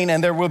and reign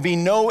and there will be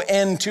no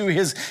end to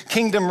his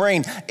kingdom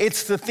reign.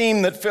 It's the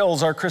theme that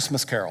fills our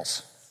Christmas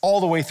carols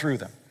all the way through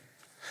them.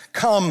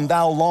 Come,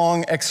 thou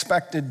long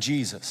expected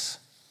Jesus,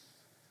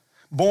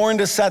 born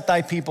to set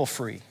thy people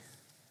free.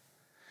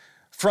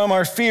 From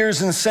our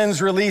fears and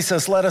sins release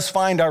us, let us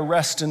find our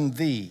rest in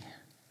thee.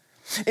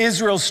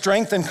 Israel's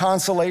strength and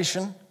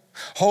consolation,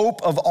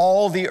 hope of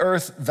all the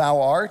earth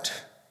thou art,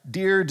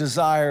 dear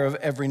desire of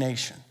every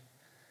nation,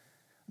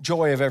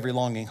 joy of every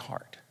longing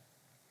heart.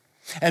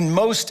 And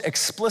most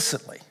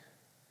explicitly,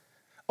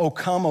 O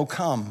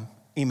come,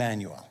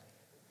 Emmanuel.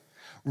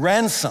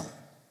 Ransom,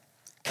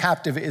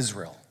 captive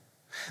Israel,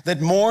 that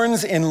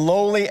mourns in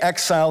lowly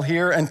exile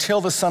here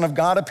until the Son of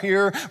God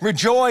appear.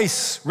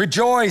 Rejoice,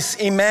 rejoice,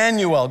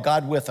 Emmanuel,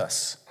 God with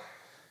us,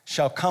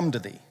 shall come to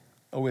thee,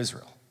 O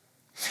Israel.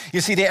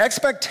 You see, the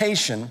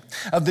expectation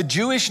of the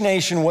Jewish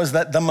nation was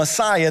that the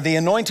Messiah, the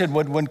anointed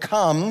one, would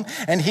come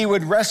and he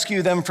would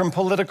rescue them from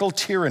political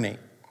tyranny.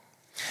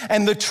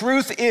 And the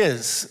truth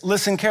is,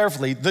 listen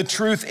carefully, the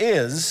truth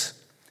is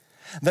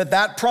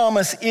that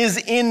promise is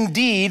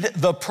indeed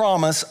the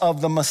promise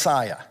of the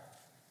Messiah.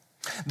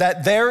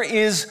 That there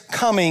is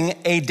coming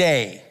a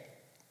day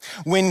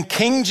when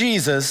King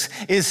Jesus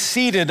is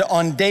seated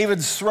on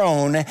David's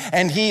throne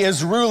and he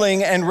is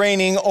ruling and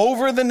reigning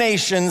over the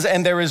nations,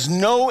 and there is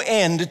no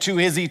end to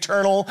his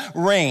eternal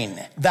reign.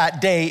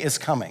 That day is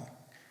coming,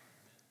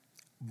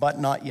 but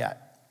not yet.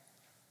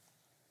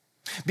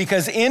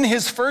 Because in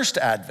his first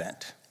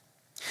advent,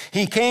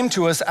 he came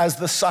to us as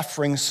the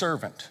suffering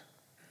servant.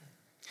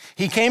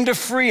 He came to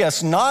free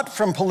us not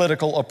from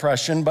political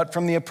oppression, but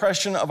from the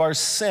oppression of our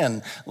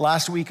sin.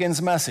 Last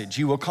weekend's message,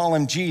 you will call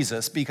him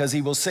Jesus because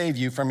he will save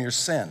you from your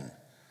sin.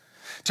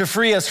 To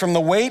free us from the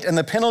weight and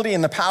the penalty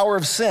and the power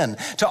of sin.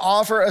 To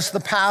offer us the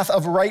path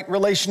of right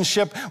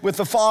relationship with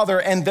the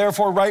Father and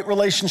therefore right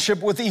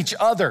relationship with each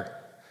other.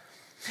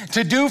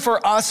 To do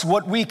for us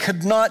what we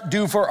could not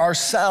do for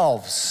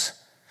ourselves.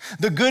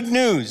 The good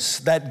news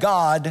that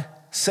God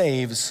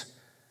saves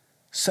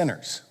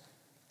sinners.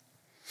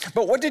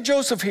 But what did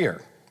Joseph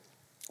hear?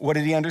 What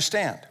did he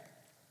understand?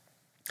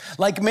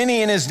 Like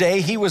many in his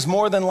day, he was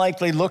more than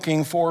likely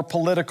looking for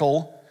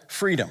political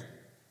freedom,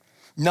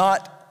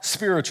 not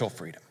spiritual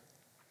freedom.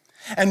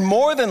 And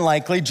more than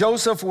likely,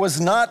 Joseph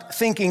was not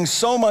thinking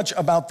so much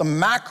about the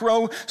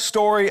macro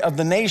story of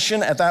the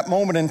nation at that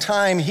moment in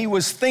time. He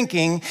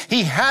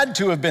had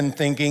to have been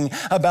thinking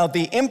about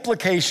the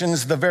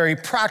implications, the very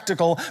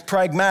practical,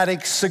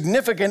 pragmatic,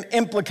 significant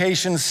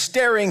implications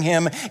staring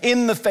him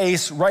in the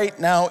face right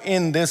now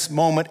in this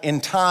moment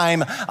in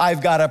time.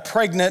 I've got a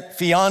pregnant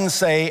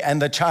fiance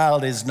and the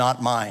child is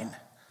not mine.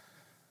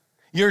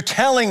 You're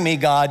telling me,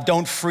 God,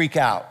 don't freak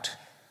out.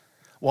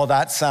 Well,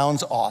 that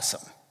sounds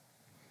awesome.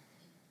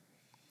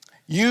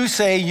 You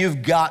say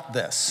you've got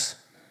this,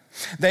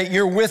 that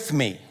you're with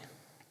me,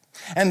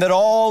 and that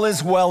all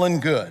is well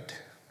and good.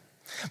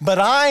 But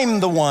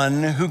I'm the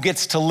one who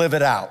gets to live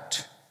it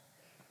out.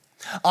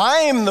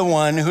 I am the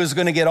one who's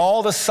going to get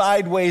all the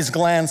sideways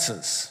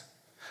glances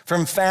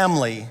from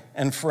family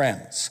and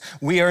friends.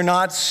 We are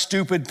not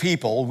stupid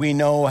people. We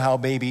know how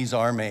babies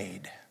are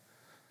made.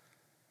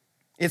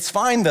 It's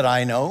fine that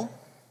I know,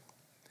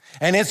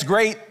 and it's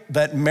great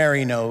that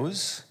Mary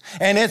knows,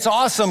 and it's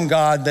awesome,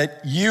 God,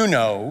 that you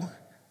know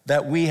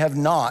that we have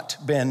not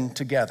been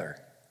together.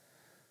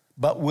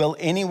 But will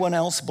anyone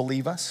else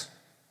believe us?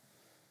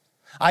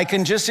 I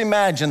can just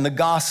imagine the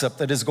gossip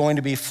that is going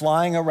to be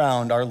flying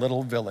around our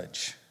little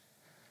village.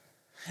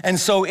 And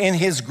so in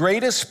his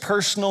greatest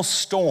personal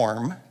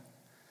storm,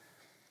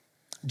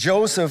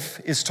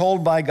 Joseph is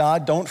told by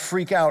God, don't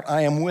freak out,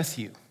 I am with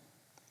you.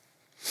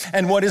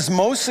 And what is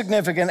most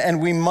significant,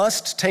 and we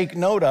must take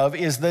note of,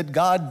 is that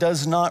God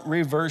does not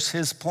reverse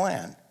his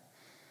plan.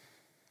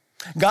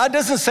 God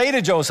doesn't say to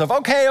Joseph,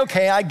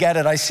 okay, I get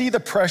it. I see the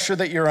pressure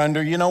that you're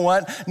under. You know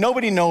what?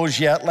 Nobody knows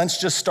yet.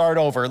 Let's just start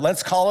over.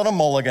 Let's call it a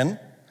mulligan.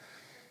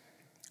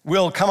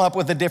 We'll come up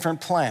with a different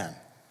plan.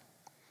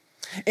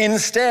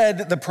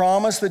 Instead, the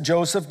promise that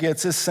Joseph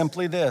gets is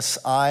simply this: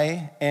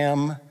 I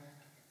am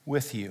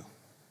with you.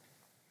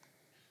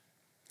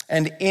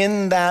 And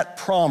in that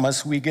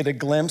promise, we get a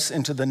glimpse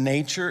into the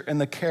nature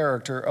and the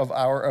character of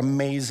our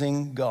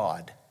amazing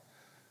God.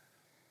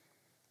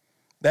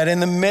 That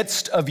in the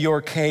midst of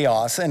your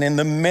chaos and in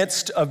the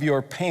midst of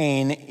your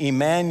pain,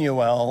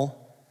 Emmanuel,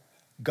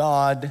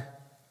 God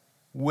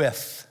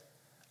with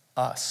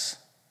us.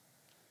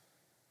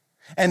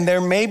 And there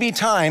may be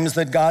times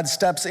that God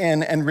steps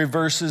in and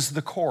reverses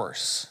the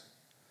course,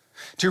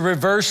 to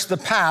reverse the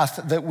path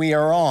that we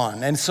are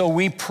on. And so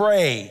we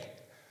pray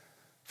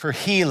for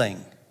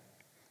healing.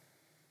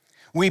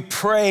 We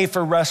pray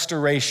for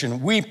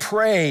restoration. We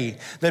pray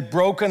that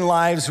broken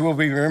lives will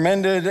be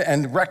mended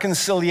and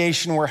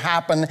reconciliation will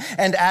happen.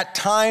 And at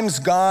times,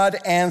 God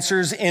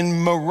answers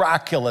in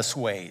miraculous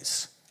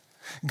ways.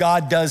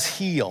 God does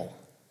heal.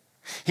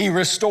 He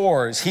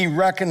restores. He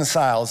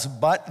reconciles.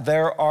 But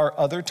there are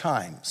other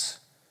times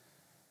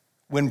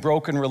when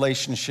broken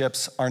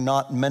relationships are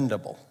not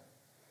mendable,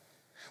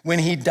 when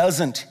he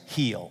doesn't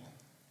heal,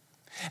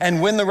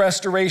 and when the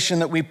restoration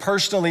that we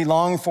personally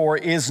long for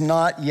is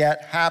not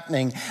yet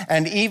happening.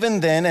 And even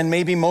then, and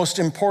maybe most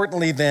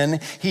importantly then,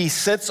 he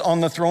sits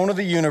on the throne of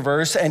the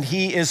universe and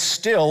he is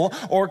still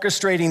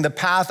orchestrating the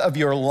path of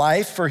your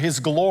life for his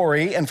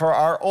glory and for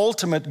our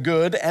ultimate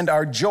good and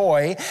our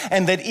joy.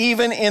 And that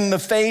even in the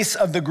face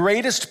of the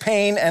greatest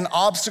pain and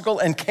obstacle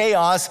and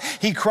chaos,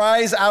 he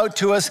cries out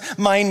to us,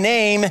 my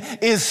name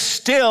is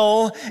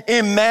still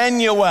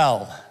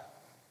Emmanuel.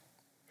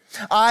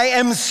 I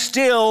am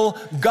still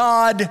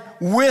God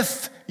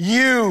with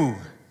you.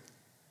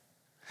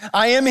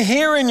 I am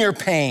here in your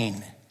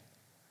pain.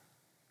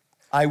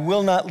 I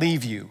will not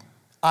leave you.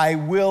 I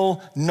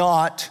will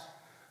not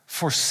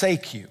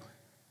forsake you.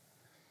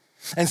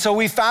 And so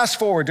we fast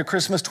forward to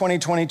Christmas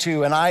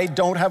 2022, and I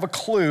don't have a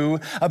clue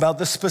about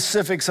the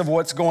specifics of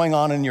what's going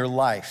on in your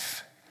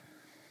life.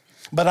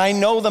 But I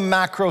know the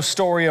macro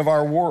story of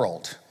our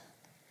world.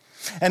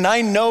 And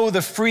I know the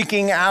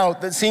freaking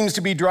out that seems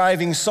to be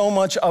driving so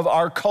much of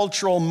our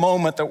cultural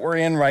moment that we're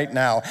in right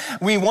now.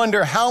 We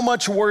wonder, how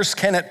much worse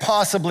can it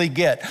possibly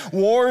get?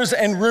 Wars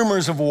and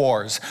rumors of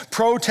wars,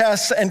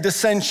 protests and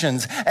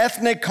dissensions,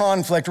 ethnic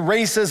conflict,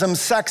 racism,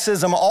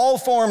 sexism, all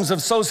forms of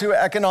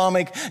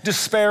socioeconomic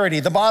disparity.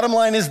 The bottom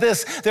line is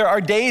this: there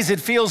are days it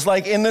feels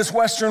like in this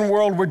Western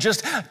world we're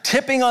just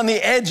tipping on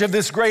the edge of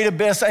this great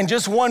abyss and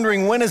just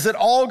wondering, when is it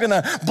all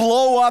gonna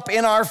blow up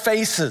in our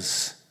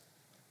faces?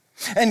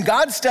 And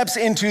God steps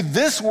into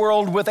this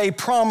world with a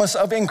promise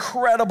of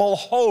incredible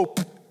hope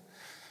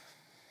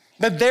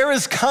that there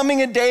is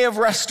coming a day of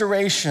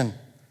restoration.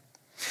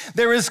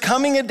 There is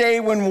coming a day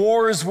when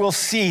wars will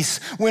cease,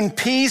 when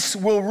peace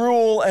will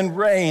rule and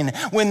reign,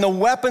 when the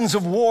weapons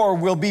of war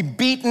will be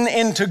beaten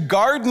into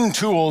garden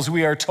tools,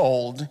 we are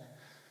told,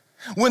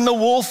 when the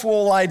wolf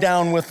will lie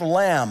down with the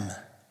lamb,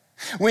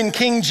 when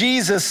King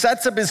Jesus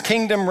sets up his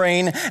kingdom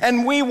reign,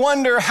 and we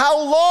wonder, how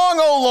long,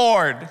 O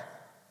Lord?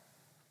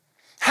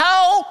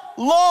 How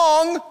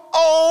long,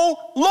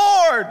 O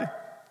Lord?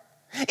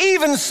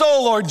 Even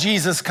so, Lord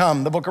Jesus,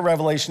 come, the book of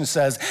Revelation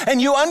says.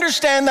 And you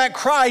understand that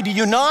cry, do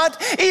you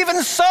not?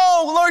 Even so,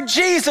 Lord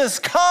Jesus,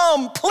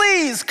 come,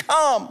 please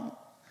come.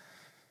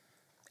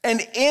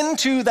 And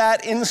into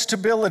that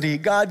instability,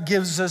 God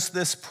gives us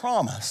this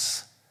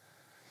promise.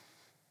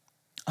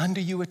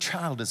 Unto you a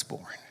child is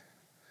born.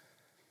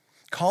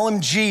 Call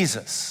him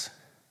Jesus.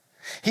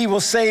 He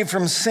will save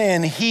from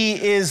sin. He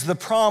is the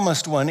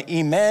promised one,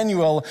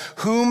 Emmanuel,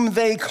 whom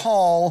they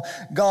call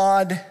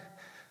God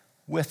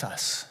with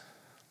us.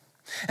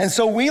 And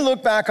so we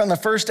look back on the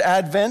first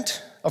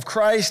advent of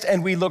Christ,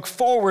 and we look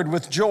forward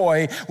with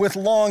joy, with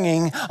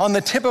longing, on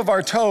the tip of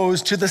our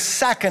toes to the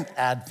second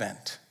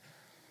advent.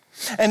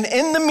 And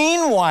in the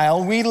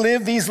meanwhile, we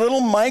live these little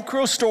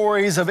micro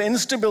stories of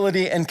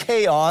instability and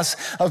chaos,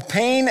 of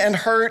pain and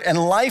hurt and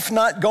life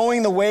not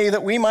going the way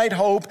that we might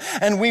hope.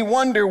 And we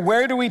wonder,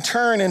 where do we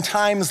turn in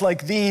times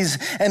like these?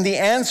 And the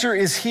answer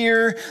is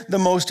here, the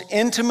most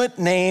intimate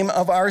name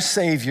of our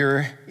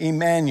Savior,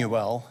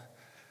 Emmanuel,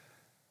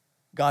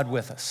 God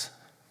with us.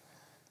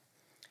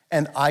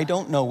 And I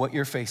don't know what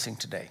you're facing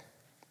today,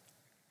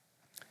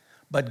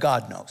 but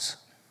God knows.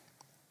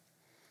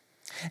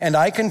 And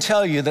I can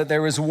tell you that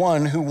there is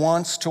one who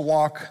wants to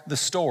walk the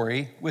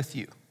story with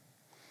you.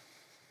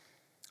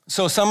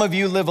 So some of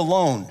you live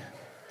alone.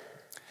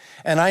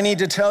 And I need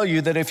to tell you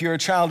that if you're a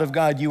child of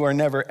God, you are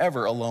never,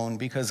 ever alone,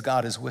 because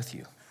God is with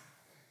you.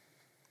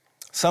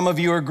 Some of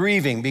you are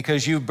grieving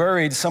because you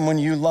buried someone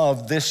you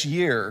loved this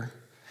year,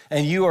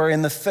 and you are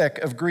in the thick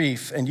of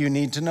grief, and you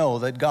need to know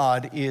that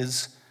God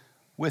is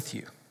with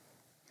you.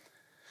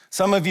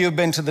 Some of you have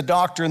been to the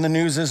doctor and the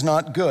news is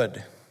not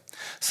good.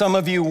 Some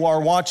of you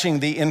are watching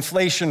the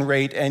inflation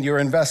rate and your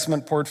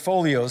investment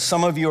portfolios.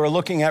 Some of you are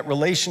looking at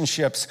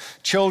relationships,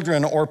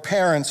 children or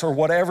parents or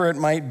whatever it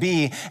might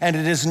be, and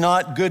it is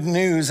not good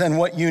news. And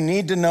what you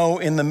need to know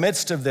in the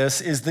midst of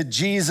this is that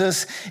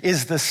Jesus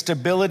is the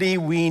stability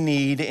we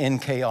need in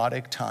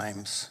chaotic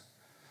times.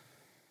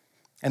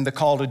 And the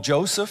call to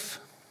Joseph,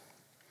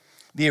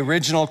 the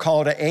original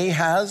call to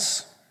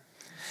Ahaz,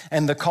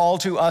 and the call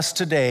to us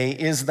today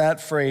is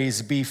that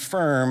phrase, be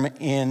firm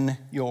in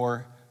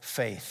your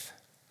faith.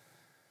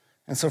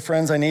 And so,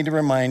 friends, I need to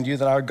remind you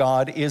that our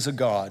God is a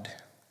God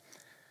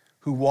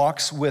who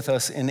walks with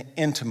us in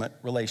intimate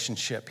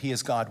relationship. He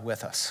is God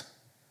with us.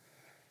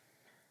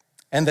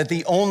 And that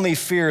the only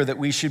fear that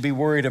we should be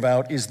worried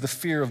about is the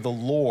fear of the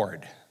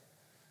Lord.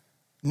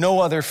 No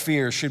other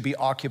fear should be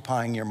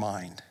occupying your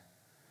mind.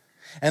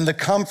 And the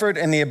comfort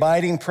and the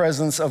abiding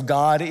presence of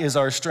God is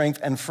our strength.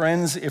 And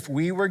friends, if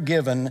we were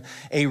given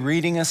a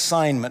reading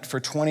assignment for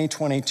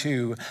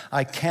 2022,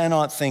 I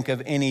cannot think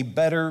of any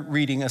better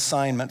reading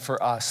assignment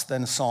for us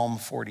than Psalm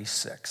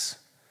 46.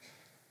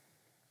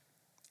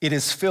 It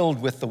is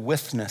filled with the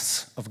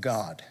witness of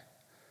God.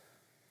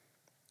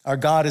 Our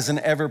God is an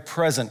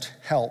ever-present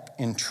help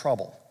in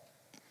trouble.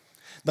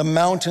 The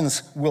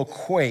mountains will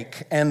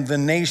quake and the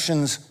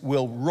nations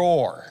will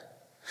roar.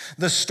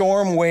 The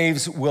storm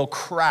waves will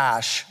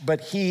crash,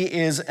 but he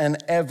is an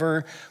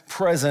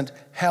ever-present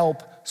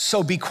help.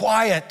 So be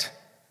quiet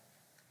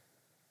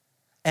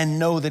and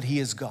know that he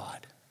is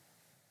God.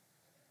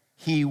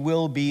 He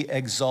will be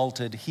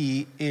exalted.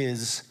 He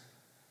is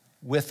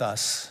with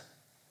us.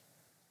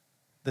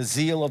 The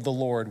zeal of the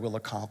Lord will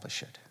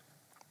accomplish it.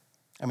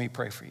 Let me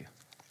pray for you.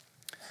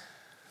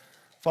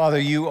 Father,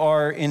 you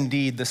are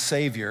indeed the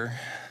Savior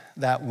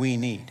that we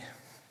need.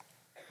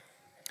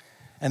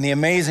 And the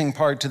amazing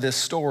part to this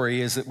story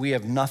is that we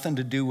have nothing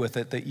to do with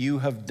it, that you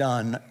have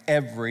done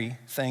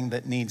everything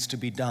that needs to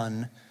be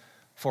done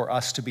for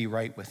us to be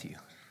right with you.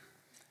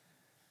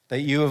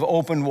 That you have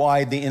opened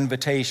wide the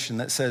invitation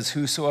that says,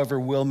 whosoever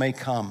will may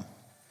come.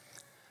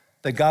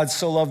 That God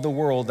so loved the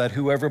world that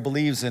whoever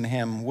believes in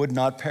him would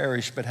not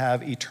perish but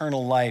have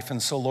eternal life.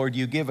 And so, Lord,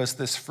 you give us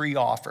this free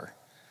offer,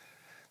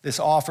 this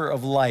offer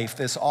of life,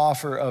 this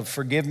offer of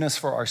forgiveness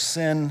for our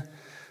sin.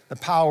 The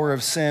power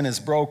of sin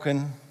is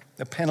broken.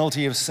 The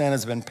penalty of sin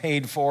has been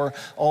paid for.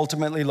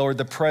 Ultimately, Lord,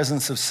 the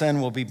presence of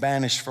sin will be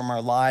banished from our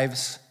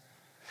lives.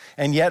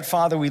 And yet,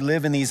 Father, we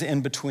live in these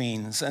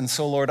in-betweens. And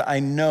so, Lord,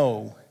 I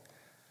know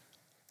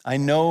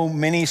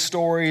many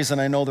stories, and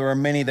I know there are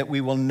many that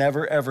we will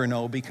never, ever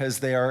know because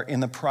they are in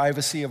the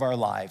privacy of our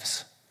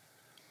lives.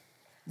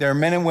 There are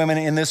men and women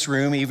in this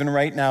room, even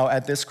right now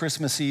at this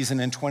Christmas season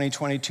in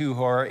 2022,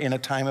 who are in a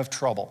time of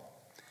trouble.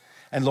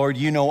 And Lord,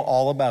 you know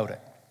all about it.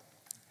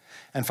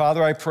 And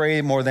Father, I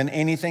pray more than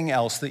anything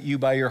else that you,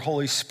 by your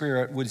Holy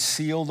Spirit, would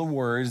seal the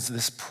words,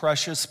 this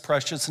precious,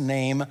 precious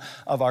name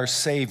of our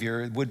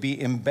Savior would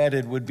be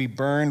embedded, would be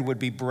burned, would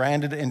be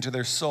branded into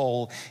their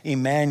soul,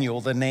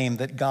 Emmanuel, the name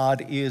that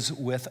God is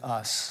with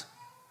us.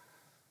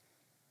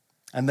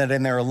 And that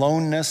in their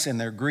aloneness, in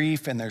their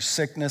grief, in their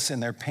sickness, in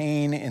their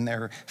pain, in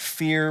their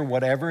fear,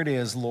 whatever it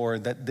is,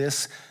 Lord, that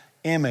this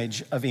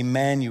image of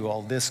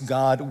Emmanuel, this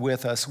God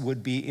with us,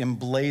 would be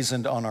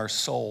emblazoned on our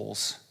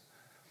souls.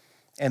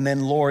 And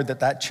then, Lord,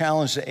 that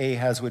challenge that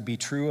Ahaz would be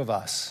true of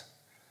us,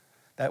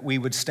 that we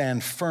would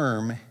stand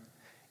firm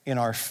in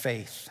our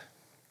faith.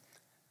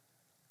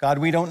 God,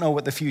 we don't know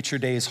what the future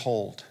days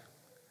hold,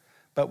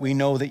 but we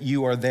know that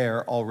you are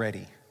there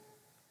already.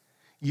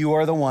 You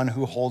are the one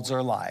who holds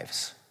our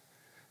lives.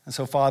 And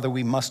so, Father,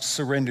 we must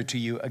surrender to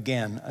you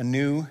again,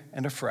 anew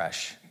and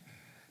afresh,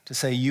 to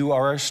say you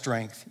are our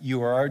strength,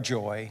 you are our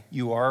joy,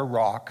 you are our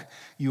rock,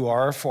 you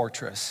are our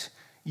fortress,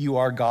 you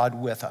are God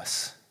with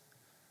us.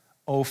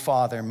 Oh,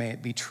 Father, may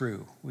it be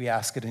true. We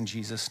ask it in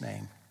Jesus'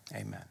 name.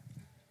 Amen.